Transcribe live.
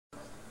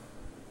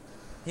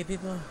Hey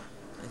people,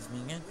 it's me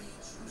again.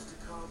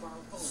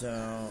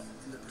 So,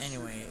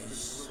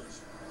 anyways,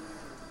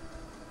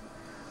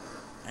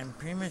 I'm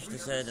pretty much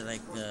decided to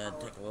take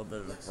a little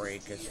bit of a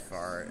break as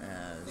far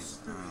as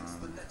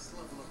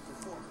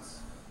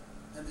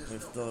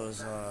with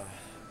those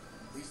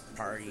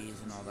parties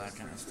and all that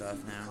kind of stuff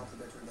now.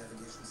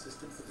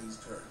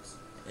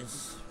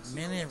 It's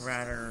mainly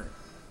rather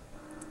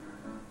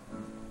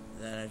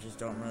that I just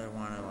don't really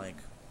want to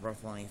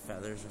ruffle any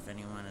feathers with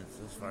anyone as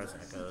far as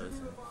that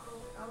goes.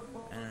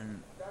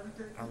 And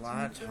a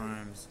lot of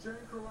times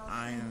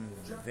I am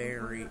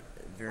very,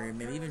 very,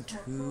 maybe even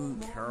too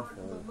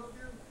careful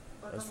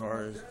as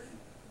far as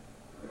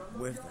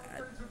with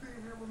that.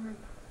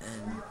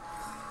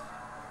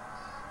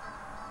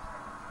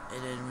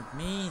 And then with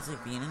me, it's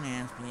like being an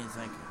Aspie, it's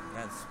like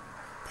that's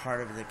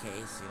part of the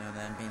case,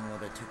 then being a little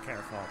bit too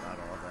careful about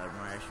all that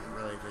when I should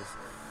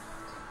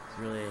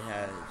really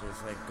had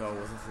just go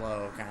with the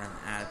flow kind of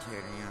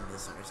attitude and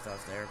this sort of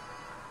stuff there.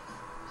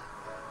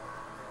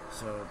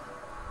 So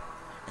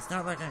it's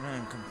not like I'm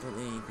gonna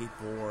completely be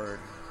bored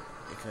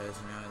because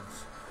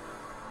it's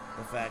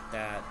the fact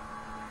that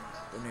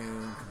the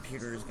new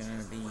computer is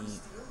gonna be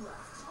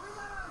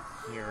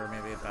here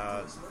maybe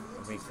about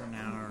a week from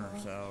now or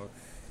so,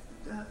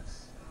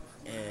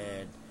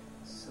 and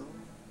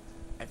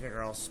I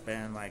figure I'll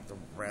spend the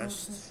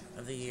rest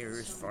of the year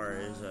as far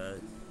as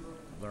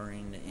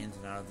learning the ins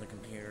and outs of the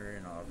computer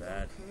and all of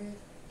that,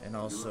 and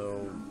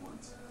also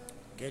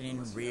getting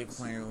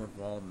reacquainted with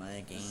all of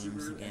my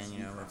games again,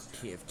 with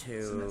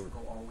TF2,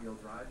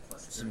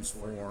 Sims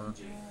 4,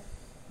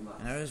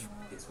 and I was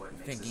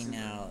thinking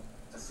out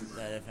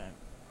that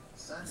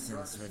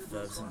since with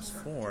Sims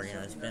 4,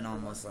 it's been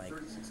almost a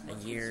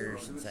year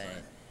since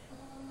I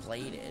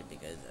played it,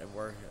 because I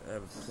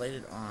played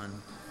it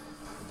on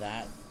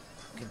that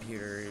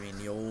computer,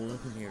 the old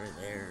computer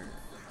there,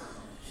 I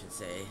should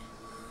say.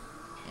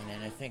 And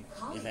then I think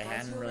if I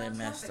hadn't really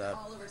messed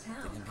up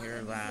the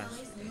computer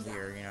last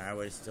year, I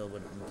would have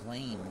been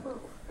playing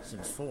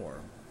Sims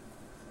 4.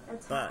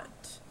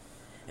 But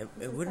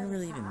it wouldn't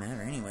really even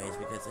matter anyways,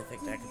 because I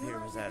think that computer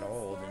was that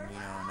old, and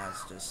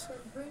that's just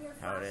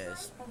how it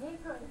is.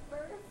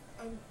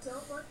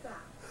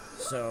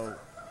 So,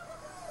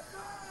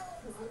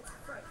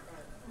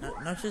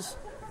 not just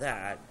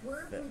that,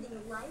 but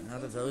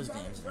not of those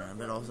games,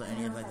 but also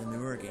any of the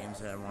newer games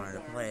that I wanted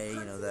to play,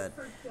 that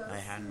I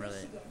hadn't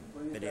really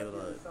been able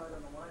to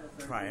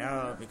try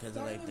out because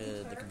of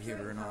the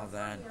computer and all of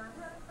that,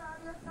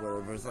 where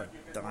it was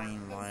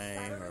Dying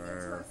Light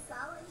or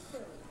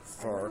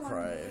Far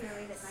Cry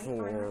 4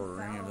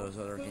 or any of those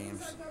other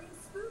games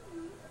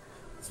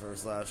as far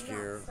as last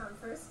year.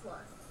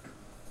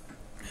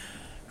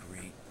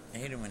 Great. I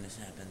hate it when this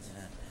happens.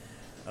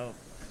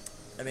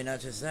 Not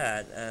just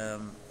that,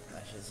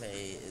 I should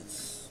say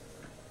it's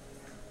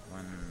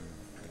when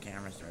the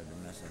camera started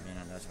messing with me,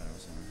 that's what I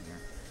was saying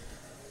here.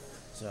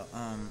 So,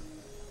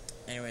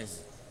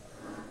 anyways,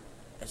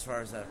 as far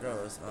as that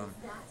goes,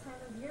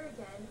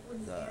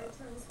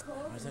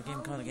 what's that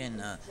game called again?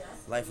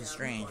 Life is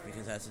Strange,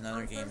 because that's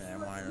another game that I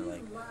wanted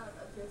to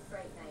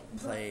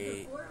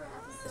play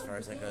as far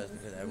as that goes,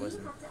 because I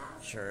wasn't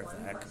sure if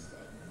that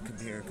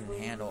computer could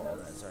handle all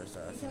that sort of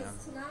stuff,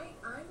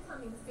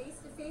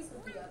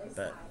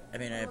 But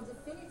I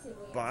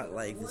bought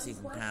the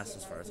season pass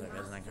as far as that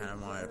goes, and I kind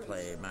of wanted to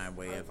play my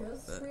way of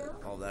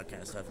all that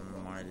kind of stuff, and I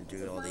wanted to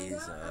do all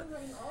these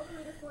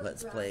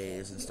let's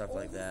plays and stuff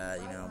like that,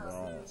 and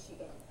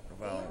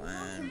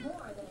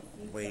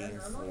waiting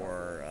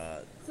for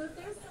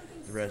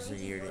the rest of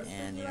the year to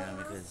end,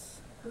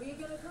 because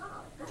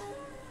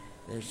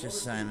there's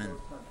just Simon.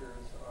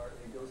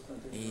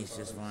 He's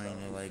just wanting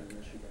to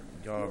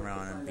go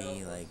around and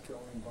be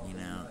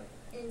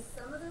And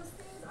some of those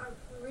things are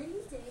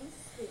pretty dang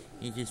spooky.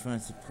 he just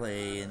wants to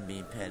play and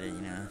be petted,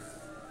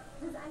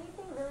 Does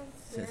anything really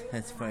So scary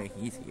that's why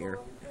he's here.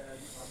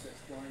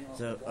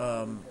 So,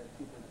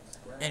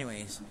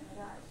 anyways,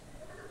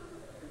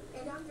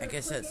 I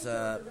guess that's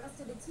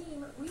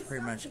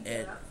pretty much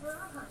it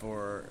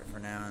for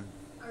now.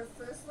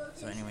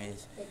 So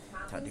anyways,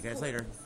 talk to you guys later.